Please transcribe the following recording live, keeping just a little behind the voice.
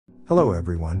Hello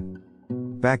everyone.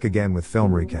 Back again with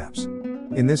film recaps.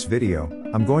 In this video,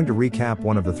 I'm going to recap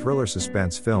one of the thriller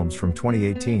suspense films from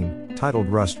 2018, titled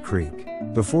Rust Creek.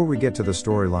 Before we get to the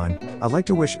storyline, I'd like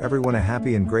to wish everyone a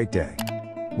happy and great day.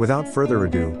 Without further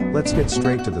ado, let's get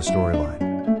straight to the storyline.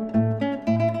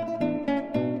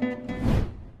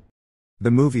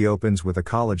 The movie opens with a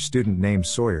college student named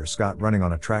Sawyer Scott running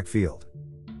on a track field.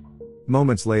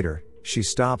 Moments later, she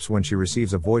stops when she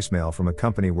receives a voicemail from a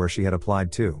company where she had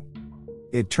applied to.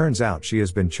 It turns out she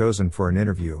has been chosen for an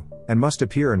interview, and must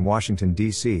appear in Washington,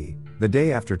 D.C., the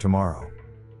day after tomorrow.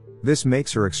 This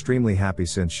makes her extremely happy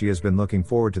since she has been looking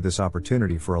forward to this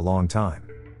opportunity for a long time.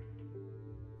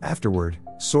 Afterward,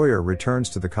 Sawyer returns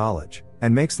to the college,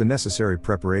 and makes the necessary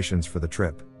preparations for the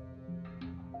trip.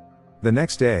 The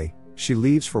next day, she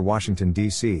leaves for Washington,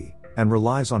 D.C., and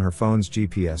relies on her phone's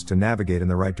GPS to navigate in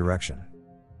the right direction.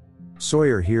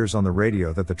 Sawyer hears on the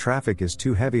radio that the traffic is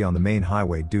too heavy on the main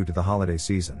highway due to the holiday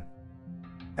season.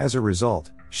 As a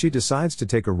result, she decides to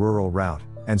take a rural route,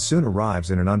 and soon arrives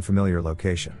in an unfamiliar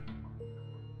location.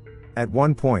 At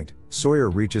one point, Sawyer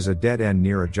reaches a dead end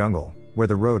near a jungle, where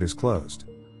the road is closed.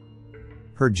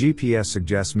 Her GPS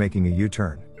suggests making a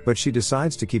U-turn, but she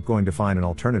decides to keep going to find an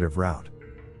alternative route.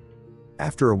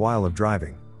 After a while of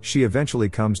driving, she eventually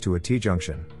comes to a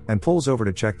T-junction, and pulls over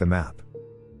to check the map.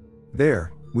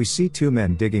 There, we see two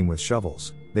men digging with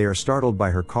shovels. They are startled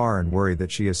by her car and worry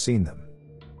that she has seen them.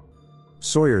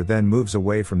 Sawyer then moves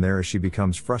away from there as she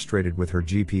becomes frustrated with her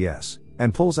GPS,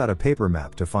 and pulls out a paper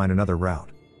map to find another route.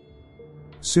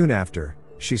 Soon after,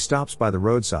 she stops by the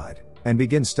roadside, and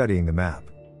begins studying the map.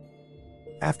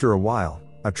 After a while,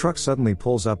 a truck suddenly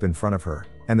pulls up in front of her,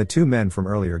 and the two men from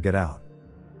earlier get out.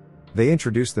 They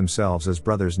introduce themselves as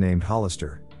brothers named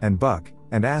Hollister and Buck,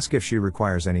 and ask if she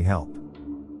requires any help.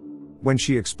 When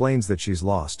she explains that she's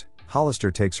lost,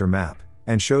 Hollister takes her map,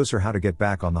 and shows her how to get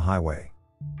back on the highway.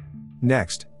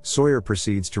 Next, Sawyer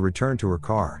proceeds to return to her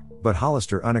car, but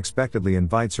Hollister unexpectedly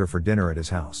invites her for dinner at his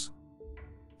house.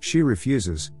 She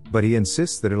refuses, but he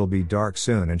insists that it'll be dark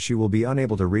soon and she will be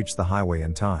unable to reach the highway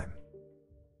in time.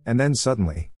 And then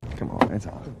suddenly, Come on, it's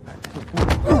on.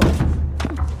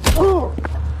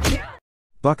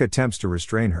 Buck attempts to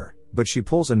restrain her, but she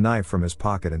pulls a knife from his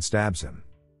pocket and stabs him.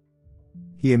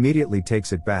 He immediately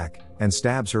takes it back, and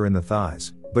stabs her in the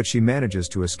thighs, but she manages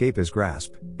to escape his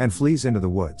grasp, and flees into the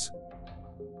woods.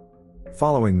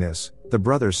 Following this, the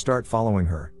brothers start following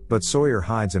her, but Sawyer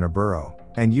hides in a burrow,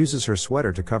 and uses her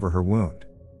sweater to cover her wound.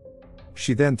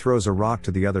 She then throws a rock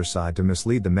to the other side to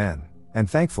mislead the men, and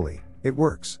thankfully, it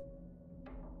works.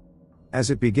 As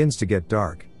it begins to get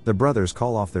dark, the brothers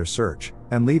call off their search,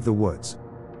 and leave the woods.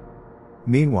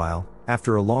 Meanwhile,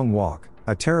 after a long walk,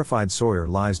 a terrified Sawyer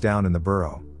lies down in the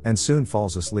burrow, and soon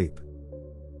falls asleep.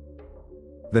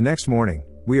 The next morning,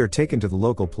 we are taken to the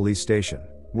local police station,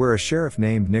 where a sheriff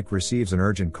named Nick receives an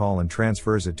urgent call and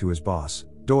transfers it to his boss,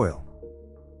 Doyle.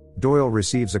 Doyle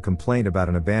receives a complaint about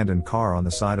an abandoned car on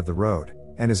the side of the road,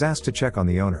 and is asked to check on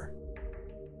the owner.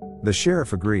 The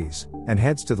sheriff agrees, and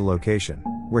heads to the location,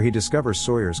 where he discovers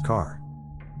Sawyer's car.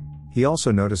 He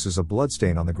also notices a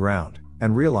bloodstain on the ground,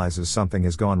 and realizes something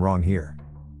has gone wrong here.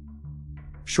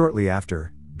 Shortly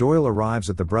after, Doyle arrives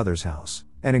at the brothers' house,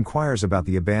 and inquires about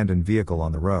the abandoned vehicle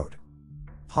on the road.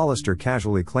 Hollister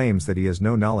casually claims that he has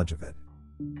no knowledge of it.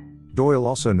 Doyle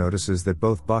also notices that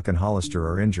both Buck and Hollister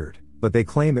are injured, but they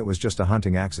claim it was just a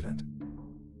hunting accident.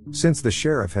 Since the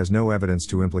sheriff has no evidence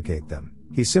to implicate them,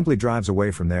 he simply drives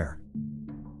away from there.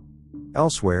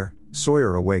 Elsewhere,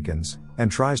 Sawyer awakens,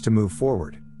 and tries to move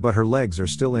forward, but her legs are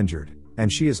still injured, and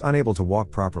she is unable to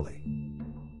walk properly.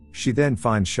 She then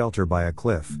finds shelter by a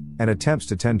cliff, and attempts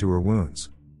to tend to her wounds.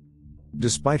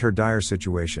 Despite her dire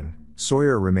situation,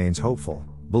 Sawyer remains hopeful,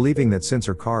 believing that since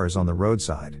her car is on the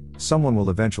roadside, someone will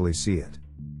eventually see it.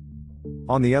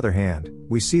 On the other hand,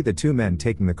 we see the two men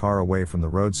taking the car away from the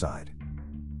roadside.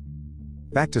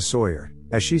 Back to Sawyer,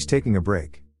 as she's taking a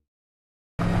break.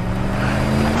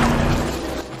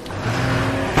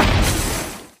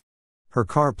 Her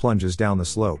car plunges down the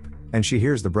slope, and she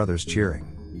hears the brothers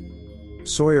cheering.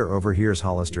 Sawyer overhears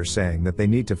Hollister saying that they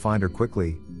need to find her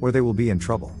quickly, or they will be in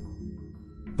trouble.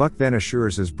 Buck then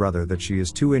assures his brother that she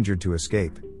is too injured to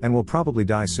escape, and will probably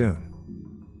die soon.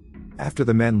 After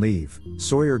the men leave,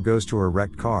 Sawyer goes to her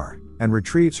wrecked car, and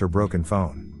retrieves her broken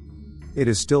phone. It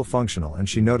is still functional and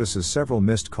she notices several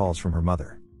missed calls from her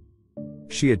mother.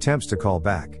 She attempts to call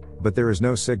back, but there is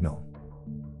no signal.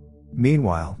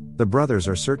 Meanwhile, the brothers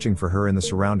are searching for her in the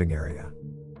surrounding area.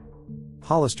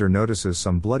 Hollister notices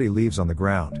some bloody leaves on the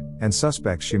ground, and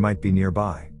suspects she might be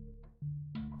nearby.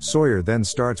 Sawyer then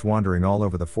starts wandering all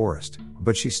over the forest,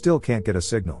 but she still can't get a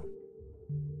signal.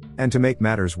 And to make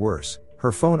matters worse,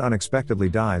 her phone unexpectedly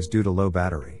dies due to low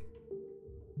battery.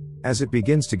 As it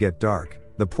begins to get dark,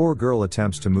 the poor girl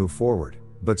attempts to move forward,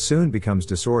 but soon becomes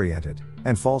disoriented,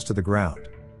 and falls to the ground.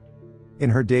 In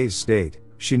her dazed state,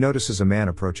 she notices a man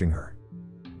approaching her.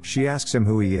 She asks him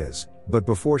who he is, but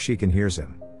before she can hear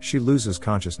him, she loses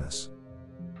consciousness.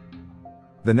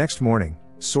 The next morning,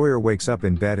 Sawyer wakes up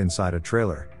in bed inside a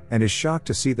trailer, and is shocked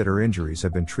to see that her injuries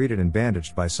have been treated and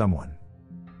bandaged by someone.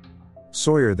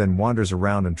 Sawyer then wanders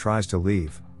around and tries to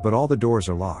leave, but all the doors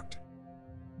are locked.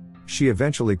 She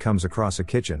eventually comes across a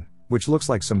kitchen, which looks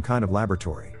like some kind of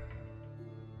laboratory.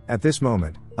 At this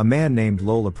moment, a man named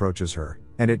Lowell approaches her,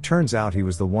 and it turns out he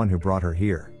was the one who brought her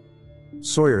here.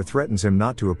 Sawyer threatens him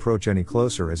not to approach any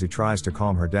closer as he tries to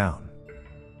calm her down.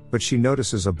 But she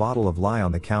notices a bottle of lye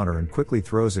on the counter and quickly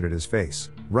throws it at his face,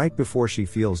 right before she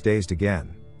feels dazed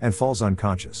again, and falls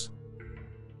unconscious.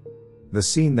 The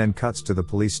scene then cuts to the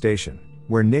police station,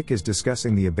 where Nick is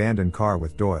discussing the abandoned car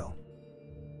with Doyle.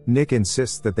 Nick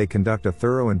insists that they conduct a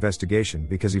thorough investigation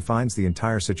because he finds the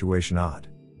entire situation odd.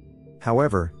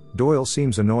 However, Doyle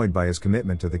seems annoyed by his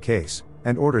commitment to the case,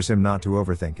 and orders him not to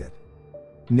overthink it.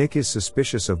 Nick is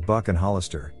suspicious of Buck and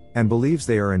Hollister, and believes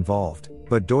they are involved,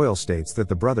 but Doyle states that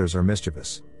the brothers are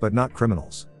mischievous, but not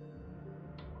criminals.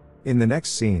 In the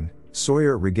next scene,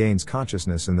 Sawyer regains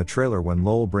consciousness in the trailer when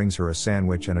Lowell brings her a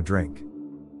sandwich and a drink.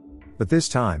 But this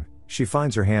time, she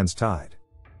finds her hands tied.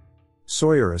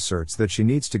 Sawyer asserts that she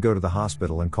needs to go to the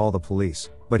hospital and call the police,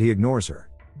 but he ignores her.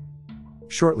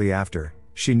 Shortly after,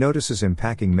 she notices him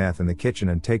packing meth in the kitchen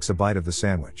and takes a bite of the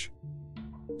sandwich.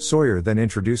 Sawyer then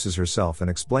introduces herself and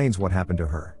explains what happened to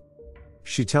her.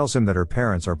 She tells him that her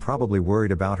parents are probably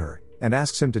worried about her, and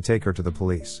asks him to take her to the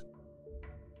police.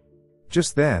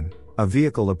 Just then, a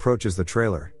vehicle approaches the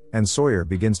trailer, and Sawyer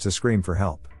begins to scream for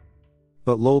help.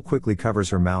 But Lowell quickly covers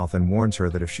her mouth and warns her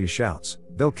that if she shouts,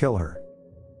 they'll kill her.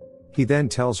 He then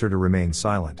tells her to remain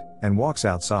silent, and walks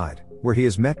outside, where he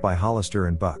is met by Hollister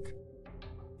and Buck.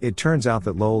 It turns out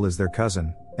that Lowell is their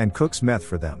cousin, and cooks meth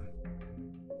for them.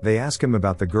 They ask him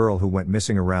about the girl who went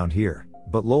missing around here,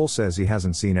 but Lowell says he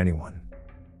hasn't seen anyone.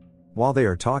 While they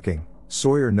are talking,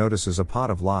 Sawyer notices a pot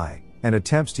of lye, and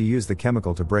attempts to use the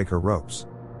chemical to break her ropes.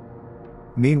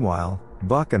 Meanwhile,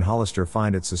 Buck and Hollister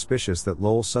find it suspicious that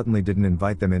Lowell suddenly didn't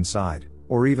invite them inside,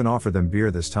 or even offer them beer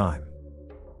this time.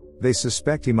 They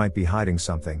suspect he might be hiding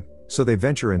something, so they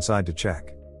venture inside to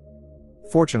check.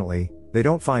 Fortunately, they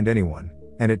don't find anyone,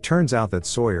 and it turns out that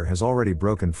Sawyer has already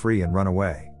broken free and run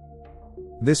away.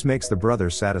 This makes the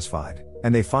brothers satisfied,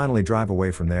 and they finally drive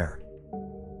away from there.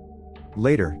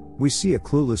 Later, we see a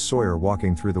clueless Sawyer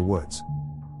walking through the woods.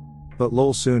 But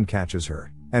Lowell soon catches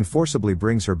her, and forcibly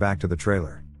brings her back to the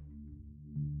trailer.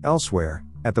 Elsewhere,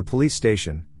 at the police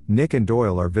station, Nick and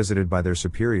Doyle are visited by their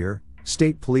superior,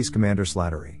 State Police Commander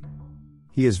Slattery.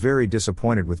 He is very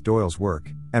disappointed with Doyle's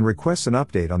work, and requests an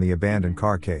update on the abandoned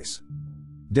car case.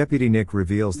 Deputy Nick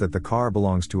reveals that the car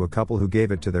belongs to a couple who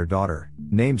gave it to their daughter,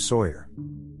 named Sawyer.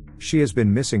 She has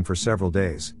been missing for several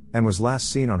days, and was last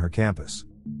seen on her campus.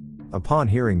 Upon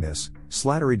hearing this,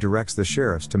 Slattery directs the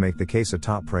sheriffs to make the case a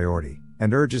top priority,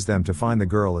 and urges them to find the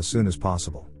girl as soon as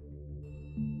possible.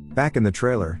 Back in the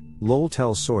trailer, Lowell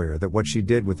tells Sawyer that what she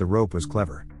did with the rope was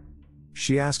clever.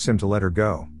 She asks him to let her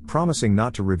go, promising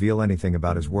not to reveal anything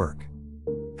about his work.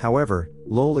 However,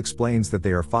 Lowell explains that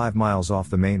they are 5 miles off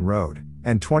the main road,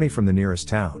 and 20 from the nearest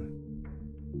town.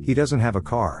 He doesn't have a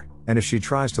car, and if she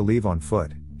tries to leave on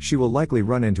foot, she will likely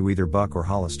run into either Buck or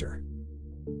Hollister.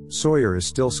 Sawyer is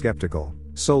still skeptical,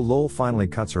 so Lowell finally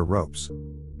cuts her ropes.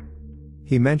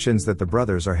 He mentions that the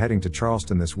brothers are heading to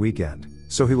Charleston this weekend,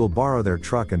 so he will borrow their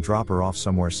truck and drop her off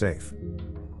somewhere safe.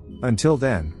 Until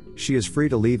then, she is free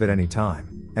to leave at any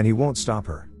time, and he won't stop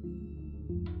her.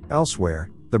 Elsewhere,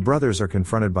 the brothers are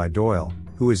confronted by Doyle,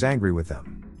 who is angry with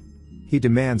them. He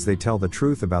demands they tell the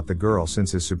truth about the girl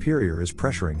since his superior is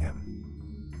pressuring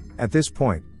him. At this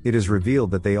point, it is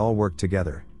revealed that they all worked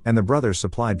together, and the brothers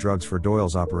supplied drugs for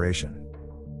Doyle's operation.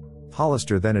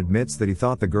 Hollister then admits that he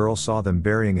thought the girl saw them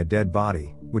burying a dead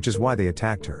body, which is why they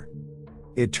attacked her.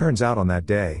 It turns out on that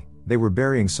day, they were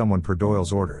burying someone per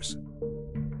Doyle's orders.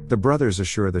 The brothers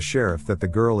assure the sheriff that the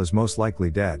girl is most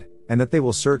likely dead, and that they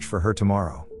will search for her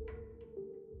tomorrow.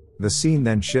 The scene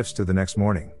then shifts to the next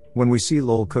morning, when we see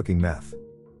Lowell cooking meth.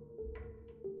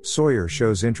 Sawyer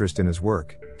shows interest in his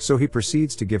work, so he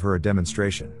proceeds to give her a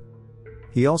demonstration.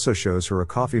 He also shows her a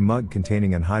coffee mug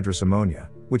containing anhydrous ammonia,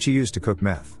 which he used to cook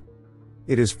meth.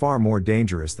 It is far more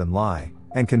dangerous than lye,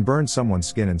 and can burn someone's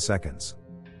skin in seconds.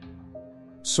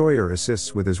 Sawyer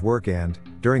assists with his work and,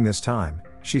 during this time,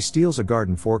 she steals a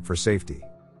garden fork for safety.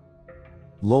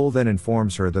 Lowell then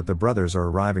informs her that the brothers are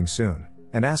arriving soon,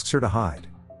 and asks her to hide.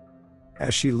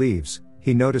 As she leaves,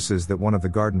 he notices that one of the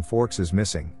garden forks is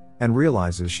missing, and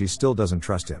realizes she still doesn't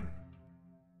trust him.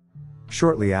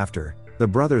 Shortly after, the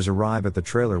brothers arrive at the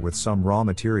trailer with some raw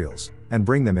materials, and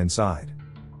bring them inside.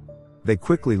 They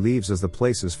quickly leave as the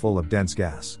place is full of dense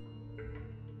gas.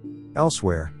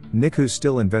 Elsewhere, Nick, who's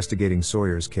still investigating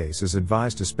Sawyer's case, is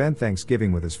advised to spend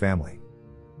Thanksgiving with his family.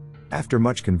 After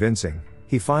much convincing,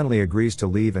 he finally agrees to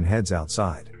leave and heads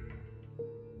outside.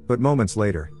 But moments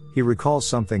later, he recalls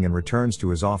something and returns to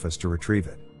his office to retrieve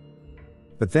it.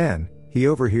 But then, he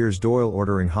overhears Doyle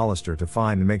ordering Hollister to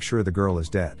find and make sure the girl is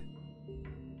dead.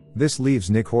 This leaves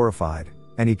Nick horrified,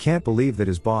 and he can't believe that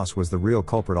his boss was the real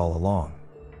culprit all along.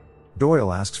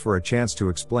 Doyle asks for a chance to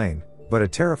explain, but a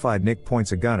terrified Nick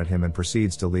points a gun at him and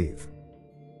proceeds to leave.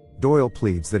 Doyle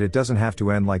pleads that it doesn't have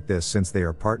to end like this since they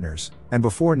are partners, and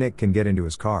before Nick can get into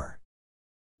his car,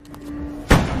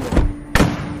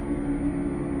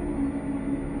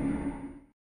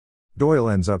 Doyle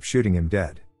ends up shooting him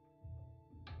dead.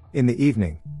 In the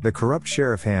evening, the corrupt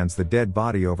sheriff hands the dead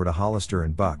body over to Hollister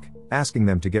and Buck, asking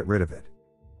them to get rid of it.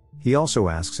 He also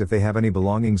asks if they have any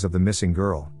belongings of the missing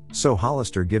girl, so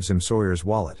Hollister gives him Sawyer's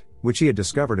wallet, which he had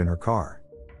discovered in her car.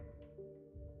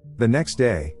 The next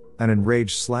day, an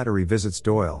enraged Slattery visits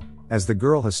Doyle, as the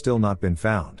girl has still not been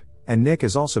found, and Nick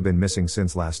has also been missing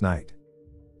since last night.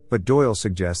 But Doyle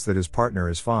suggests that his partner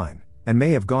is fine, and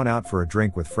may have gone out for a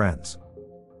drink with friends.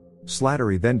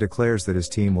 Slattery then declares that his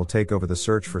team will take over the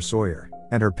search for Sawyer,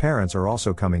 and her parents are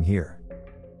also coming here.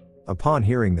 Upon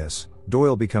hearing this,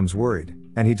 Doyle becomes worried,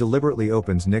 and he deliberately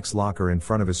opens Nick's locker in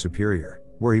front of his superior,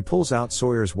 where he pulls out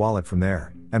Sawyer's wallet from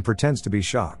there, and pretends to be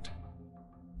shocked.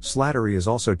 Slattery is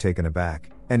also taken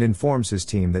aback, and informs his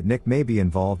team that Nick may be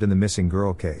involved in the missing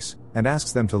girl case, and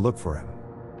asks them to look for him.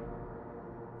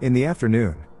 In the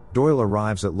afternoon, Doyle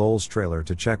arrives at Lowell's trailer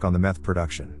to check on the meth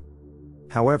production.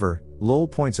 However, Lowell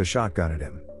points a shotgun at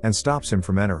him, and stops him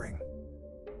from entering.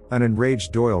 An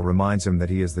enraged Doyle reminds him that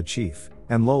he is the chief,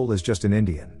 and Lowell is just an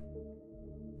Indian.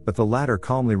 But the latter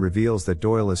calmly reveals that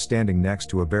Doyle is standing next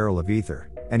to a barrel of ether,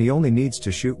 and he only needs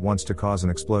to shoot once to cause an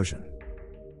explosion.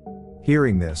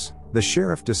 Hearing this, the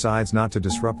sheriff decides not to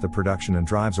disrupt the production and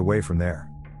drives away from there.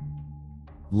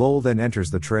 Lowell then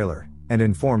enters the trailer, and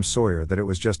informs Sawyer that it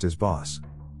was just his boss.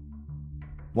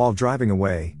 While driving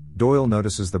away, Doyle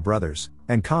notices the brothers,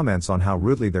 and comments on how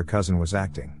rudely their cousin was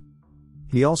acting.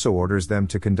 He also orders them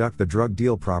to conduct the drug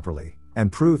deal properly,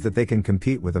 and prove that they can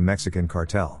compete with a Mexican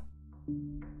cartel.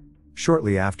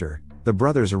 Shortly after, the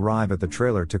brothers arrive at the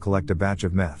trailer to collect a batch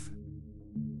of meth.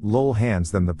 Lowell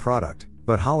hands them the product,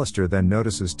 but Hollister then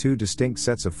notices two distinct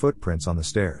sets of footprints on the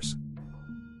stairs.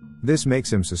 This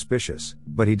makes him suspicious,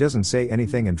 but he doesn't say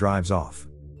anything and drives off.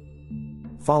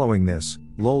 Following this,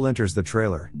 Lowell enters the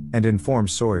trailer, and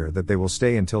informs Sawyer that they will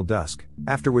stay until dusk,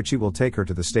 after which he will take her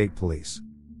to the state police.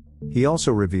 He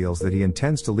also reveals that he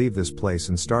intends to leave this place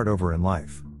and start over in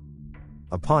life.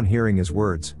 Upon hearing his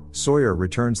words, Sawyer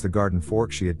returns the garden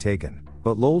fork she had taken,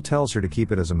 but Lowell tells her to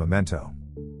keep it as a memento.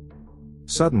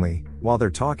 Suddenly, while they're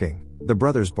talking, the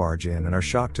brothers barge in and are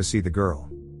shocked to see the girl.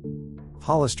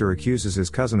 Hollister accuses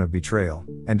his cousin of betrayal,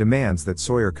 and demands that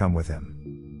Sawyer come with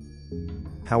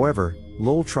him. However,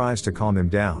 Lowell tries to calm him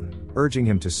down, urging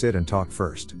him to sit and talk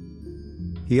first.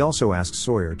 He also asks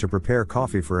Sawyer to prepare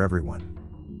coffee for everyone.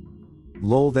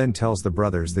 Lowell then tells the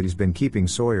brothers that he's been keeping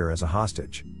Sawyer as a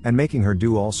hostage, and making her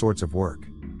do all sorts of work.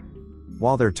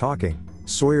 While they're talking,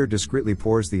 Sawyer discreetly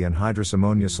pours the anhydrous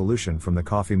ammonia solution from the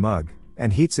coffee mug,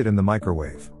 and heats it in the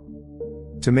microwave.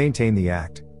 To maintain the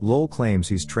act, Lowell claims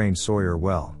he's trained Sawyer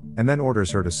well, and then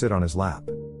orders her to sit on his lap.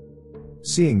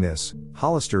 Seeing this,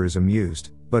 Hollister is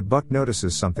amused, but Buck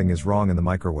notices something is wrong in the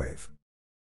microwave.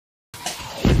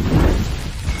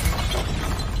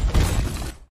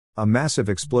 A massive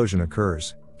explosion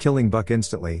occurs, killing Buck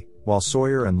instantly, while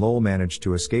Sawyer and Lowell manage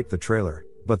to escape the trailer,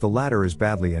 but the latter is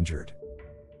badly injured.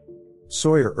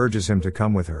 Sawyer urges him to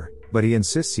come with her, but he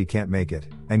insists he can't make it,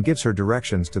 and gives her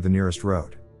directions to the nearest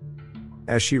road.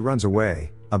 As she runs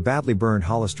away, a badly burned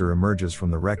Hollister emerges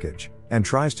from the wreckage, and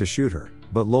tries to shoot her,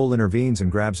 but Lowell intervenes and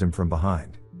grabs him from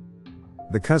behind.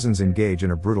 The cousins engage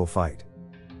in a brutal fight.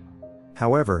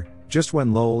 However, just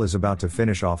when Lowell is about to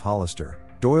finish off Hollister,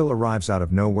 Doyle arrives out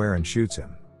of nowhere and shoots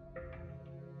him.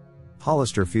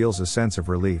 Hollister feels a sense of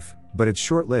relief, but it's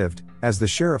short-lived, as the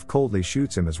sheriff coldly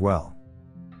shoots him as well.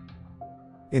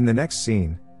 In the next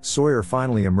scene, Sawyer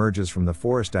finally emerges from the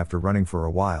forest after running for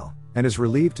a while, and is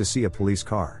relieved to see a police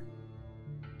car.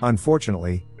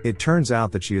 Unfortunately, it turns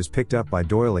out that she is picked up by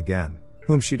Doyle again,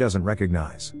 whom she doesn't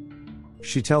recognize.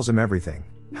 She tells him everything,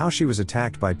 how she was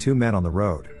attacked by two men on the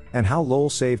road, and how Lowell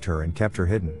saved her and kept her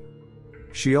hidden.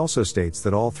 She also states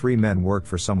that all 3 men worked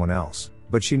for someone else,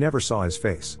 but she never saw his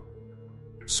face.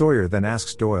 Sawyer then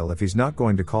asks Doyle if he's not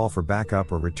going to call for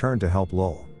backup or return to help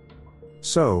Lowell.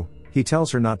 So, he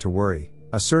tells her not to worry,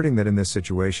 asserting that in this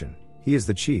situation, he is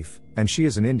the chief, and she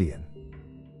is an Indian.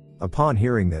 Upon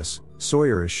hearing this,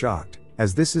 Sawyer is shocked,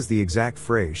 as this is the exact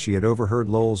phrase she had overheard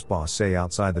Lowell's boss say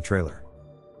outside the trailer.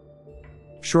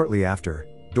 Shortly after,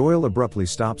 Doyle abruptly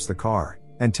stops the car,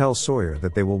 and tells Sawyer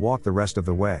that they will walk the rest of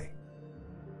the way.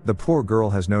 The poor girl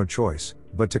has no choice,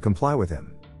 but to comply with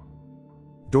him.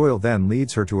 Doyle then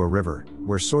leads her to a river,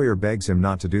 where Sawyer begs him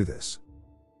not to do this.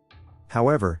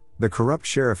 However, the corrupt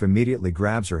sheriff immediately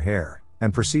grabs her hair,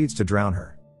 and proceeds to drown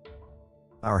her.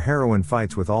 Our heroine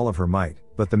fights with all of her might,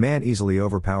 but the man easily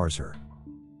overpowers her.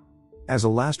 As a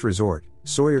last resort,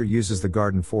 Sawyer uses the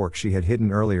garden fork she had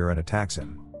hidden earlier and attacks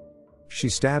him. She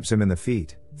stabs him in the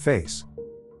feet, face,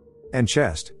 and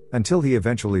chest, until he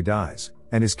eventually dies,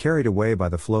 and is carried away by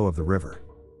the flow of the river.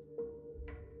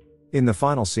 In the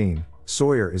final scene,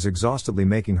 Sawyer is exhaustedly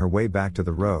making her way back to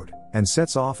the road, and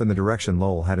sets off in the direction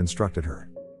Lowell had instructed her.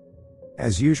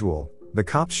 As usual, the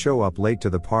cops show up late to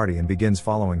the party and begins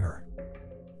following her.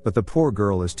 But the poor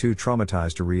girl is too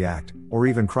traumatized to react, or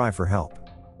even cry for help.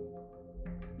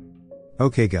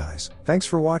 Okay guys, thanks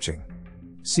for watching.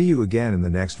 See you again in the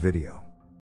next video.